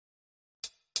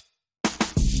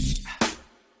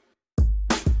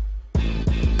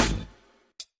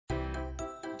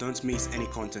Don't miss any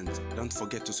content. Don't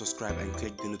forget to subscribe and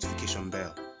click the notification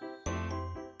bell.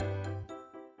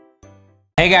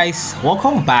 Hey guys,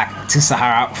 welcome back to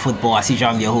Sahara Football. As usual,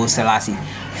 I'm your host Selassie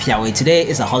Fiawe. Today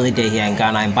is a holiday here in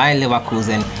Ghana, and by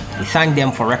Leverkusen, we thank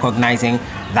them for recognizing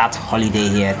that holiday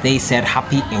here. They said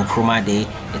Happy Nkrumah Day.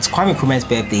 It's Kwame Nkrumah's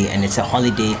birthday and it's a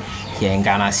holiday here in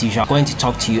Ghana. As usual, I'm going to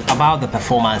talk to you about the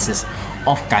performances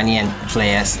of Ghanaian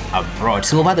players abroad.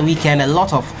 So over the weekend, a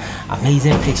lot of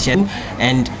amazing fixtures,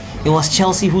 and it was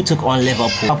Chelsea who took on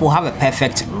Liverpool. Liverpool have a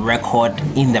perfect record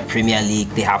in the Premier League.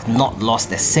 They have not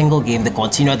lost a single game. They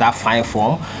continue that fine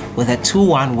form with a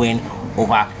 2-1 win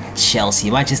over Chelsea.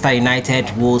 Manchester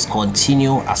United woes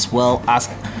continue, as well as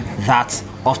that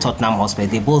of Tottenham Hotspur.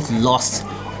 They both lost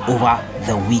over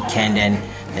the weekend, and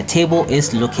the table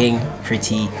is looking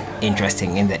pretty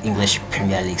interesting in the English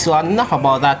Premier League. So enough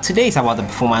about that. Today is about the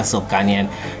performance of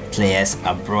Ghanaian players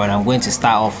abroad. I'm going to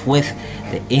start off with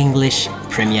the English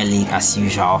Premier League as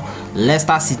usual.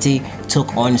 Leicester City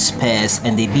took on Spurs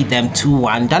and they beat them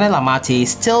 2-1. Daniel Amate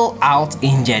is still out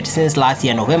injured since last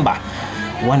year November.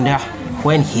 Wonder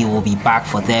when he will be back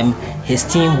for them. His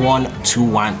team won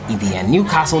 2-1 in the end.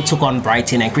 Newcastle took on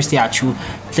Brighton and Christy Achu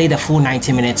played the full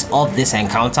 90 minutes of this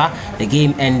encounter. The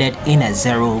game ended in a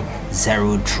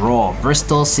 0-0 draw.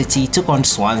 Bristol City took on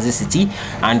Swansea City.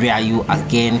 Andre Ayew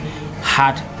again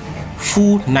had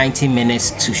full 90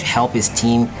 minutes to help his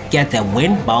team get the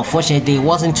win, but unfortunately it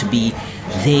wasn't to be.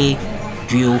 They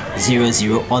drew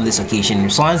 0-0 on this occasion.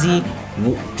 Swansea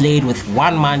played with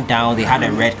one man down. They had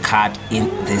a red card in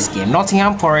this game.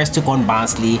 Nottingham Forest took on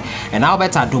Barnsley, and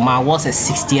Albert Aduma was a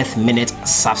 60th minute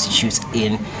substitute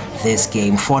in this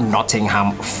game for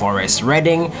Nottingham Forest.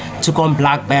 Reading took on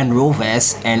Blackburn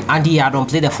Rovers, and Andy Yadon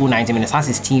played the full 90 minutes as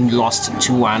his team lost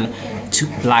 2-1 to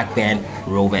Blackburn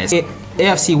Rovers.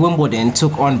 AFC Wimbledon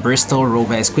took on Bristol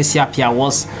Rovers. Kwesi Appiah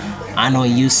was an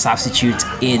unused substitute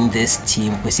in this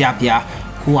team. Kwesi Appiah,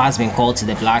 who has been called to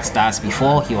the Black Stars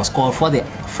before, he was called for the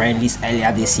friendlies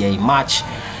earlier this year in March,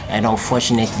 and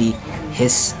unfortunately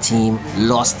his team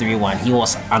lost 3-1. He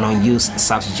was an unused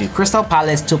substitute. Crystal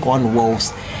Palace took on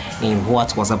Wolves in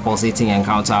what was a pulsating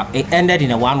encounter. It ended in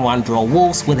a 1-1 draw.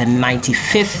 Wolves with a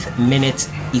 95th minute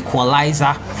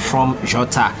equalizer from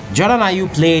Jota. Jordan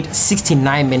Ayew played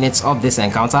 69 minutes of this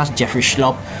encounter. Jeffrey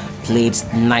Schlupp played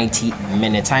 90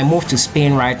 minutes. I move to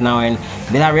Spain right now, and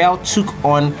Villarreal took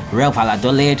on Real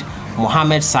Valladolid.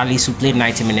 Mohamed Salisu played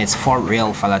 90 minutes for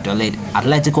Real Valladolid.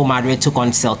 Atletico Madrid took on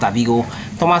Celta Vigo.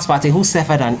 Thomas Partey, who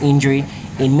suffered an injury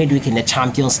in midweek in the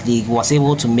Champions League, was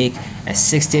able to make a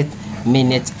 60th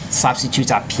minute substitute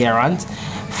appearance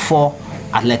for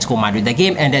Atletico Madrid. The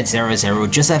game ended 0-0.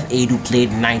 Joseph Edu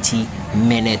played 90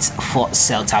 minutes for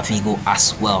Celta Vigo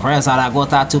as well. Real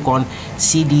Zaragoza took on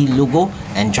CD Lugo,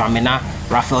 and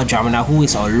Rafael Jamina, who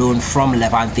is on loan from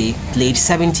Levante, played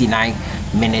 79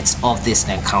 minutes of this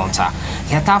encounter.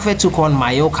 Getafe took on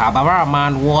Mallorca. Baba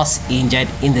Rahman was injured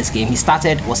in this game. He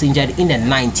was injured in the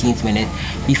 19th minute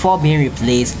before being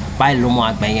replaced by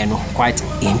Lomo Agbenyenu. Quite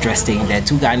interesting. The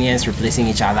two Ghanaians replacing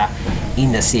each other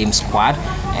in the same squad,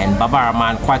 and Baba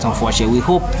Rahman, quite unfortunate. We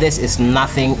hope this is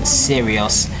nothing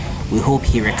serious. We hope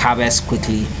he recovers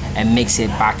quickly and makes it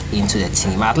back into the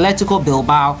team. Atletico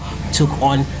Bilbao took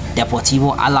on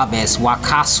Deportivo Alaves.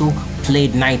 Wakasu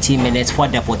played 90 minutes for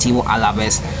Deportivo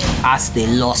Alaves as they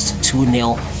lost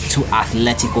 2-0 to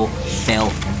Atletico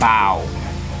Bilbao.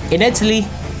 In Italy,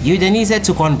 Udinese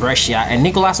took on Brescia, and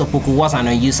Nicolas Opoku was an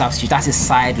unused substitute as his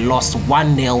side lost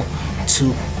 1-0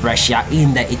 to Brescia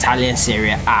in the Italian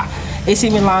Serie A.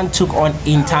 AC Milan took on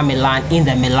Inter Milan in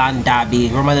the Milan derby.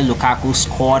 Romelu Lukaku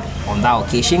scored on that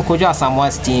occasion. Kojo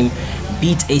Asamoah's team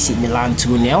beat AC Milan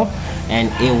 2-0, and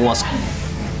it was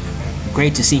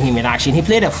great to see him in action. He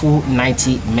played a full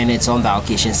 90 minutes on that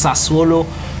occasion. Sassuolo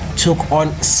took on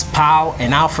Spal,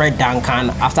 and Alfred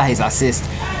Duncan, after his assist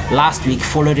last week,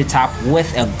 followed it up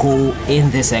with a goal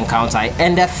in this encounter. It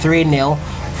ended 3-0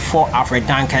 for Alfred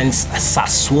Duncan's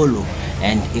Sassuolo,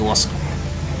 and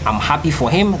I'm happy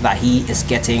for him that he is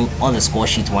getting on the score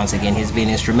sheet once again. He's been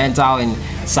instrumental in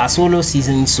Sassuolo's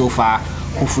season so far.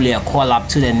 Hopefully a call up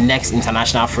to the next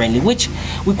international friendly, which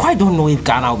we quite don't know if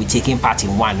Ghana will be taking part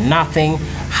in one. Nothing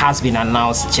has been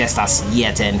announced just as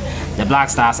yet, and the Black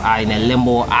Stars are in a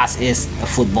limbo, as is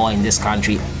football in this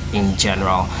country in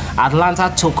general.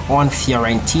 Atlanta took on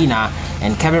Fiorentina,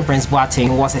 and Kevin Prince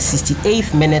Boateng was a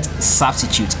 68th minute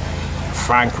substitute.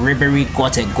 Frank Ribery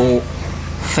got a goal,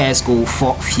 first goal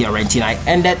for Fiorentina. It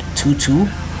ended 2-2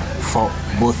 for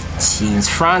both teams.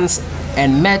 France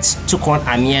and Metz took on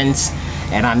Amiens,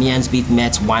 and Amiens beat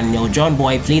Metz 1-0. John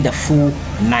Boy played the full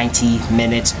 90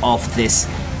 minutes of this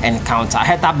encounter.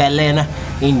 Hertha Berlin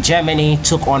in Germany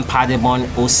took on Paderborn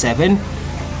 07.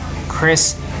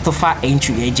 Christopher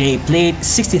Entry played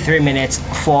 63 minutes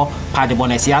for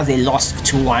Paderborn as they lost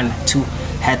 2-1 to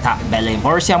Hertha Berlin.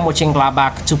 Borussia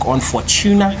Mönchengladbach took on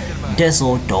Fortuna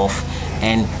Düsseldorf,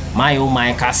 and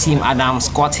my Kassim Adams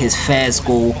got his first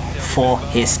goal for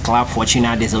his club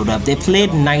Fortuna Düsseldorf. They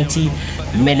played 90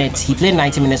 minutes. He played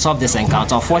 90 minutes of this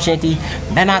encounter. Unfortunately,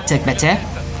 Bernard Tekbete,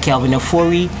 Kelvin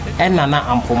Ofori, and Nana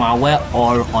Ampoma were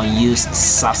all unused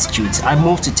substitutes. I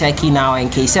moved to Turkey now,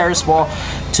 and Kayserispor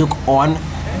took on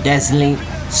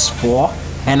Denizlispor.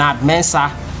 Bernard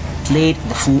Mensah played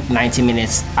the full 90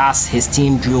 minutes as his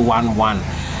team drew 1-1.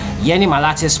 Yeni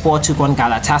Malatyaspor took on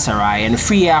Galatasaray, and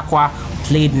Free Aqua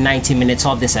played 90 minutes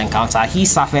of this encounter. He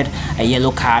suffered a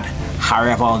yellow card,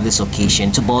 however, on this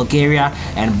occasion. To Bulgaria,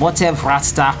 and Botev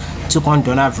Radsta took on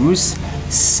Donav Rus.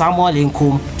 Samuel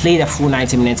Inkum played a full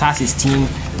 90 minutes as his team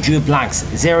drew blanks.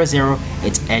 0-0,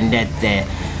 it ended there.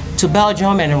 To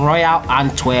Belgium, and Royal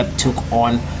Antwerp took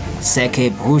on Cercle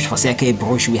Bruges. For Cercle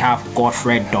Bruges, we have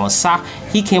Godfred Donsa.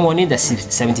 He came on in the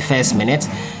 71st minute.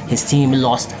 His team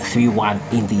lost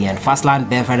 3-1 in the end. Fastland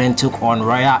Beveren took on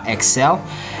Royal Excel,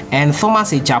 and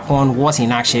Thomas Japan was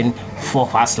in action for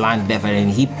Fastland Beveren.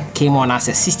 He came on as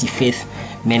a 65th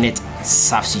minute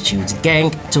substitute.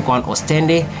 Genk took on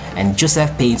Ostende, and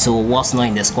Joseph Pinto was not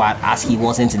in the squad as he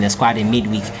wasn't in the squad in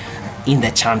midweek in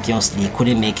the Champions League.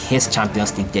 Couldn't make his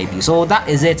Champions League debut. So that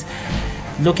is it.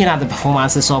 Looking at the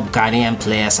performances of Ghanaian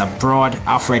players abroad,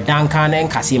 Alfred Duncan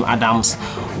and Kassim Adams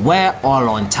were all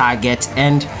on target,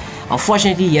 and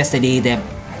unfortunately yesterday the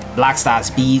Black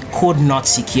Stars B could not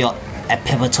secure a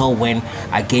pivotal win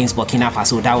against Burkina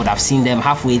Faso that would have seen them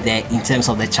halfway there in terms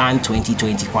of the CHAN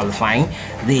 2020 qualifying.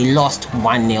 They lost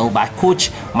 1-0, but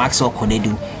coach Maxwell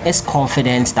KONADU is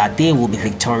confident that they will be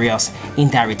victorious in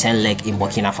their return leg in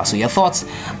Burkina Faso. Your thoughts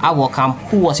are welcome.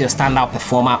 Who was your standout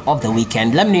performer of the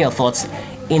weekend? Let me know your thoughts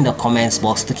in the comments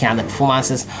box, looking at the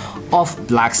performances of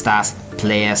Black Stars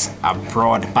players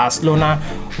abroad. Barcelona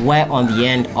were on the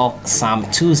end of some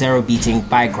 2-0 beating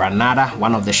by Granada,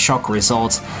 one of the shock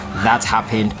results that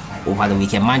happened over the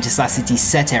weekend. Manchester City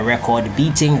set a record,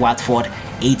 beating Watford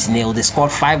 8-0. They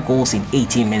scored 5 goals in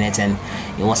 18 minutes, and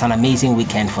it was an amazing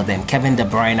weekend for them. Kevin De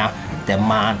Bruyne, the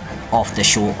man of the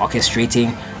show,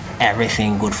 orchestrating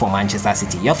everything good for Manchester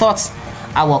City. Your thoughts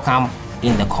are welcome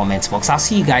in the comments box. I'll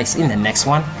see you guys in the next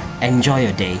one. Enjoy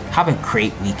your day. Have a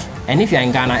great week. And if you're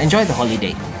in Ghana, enjoy the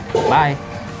holiday. Bye.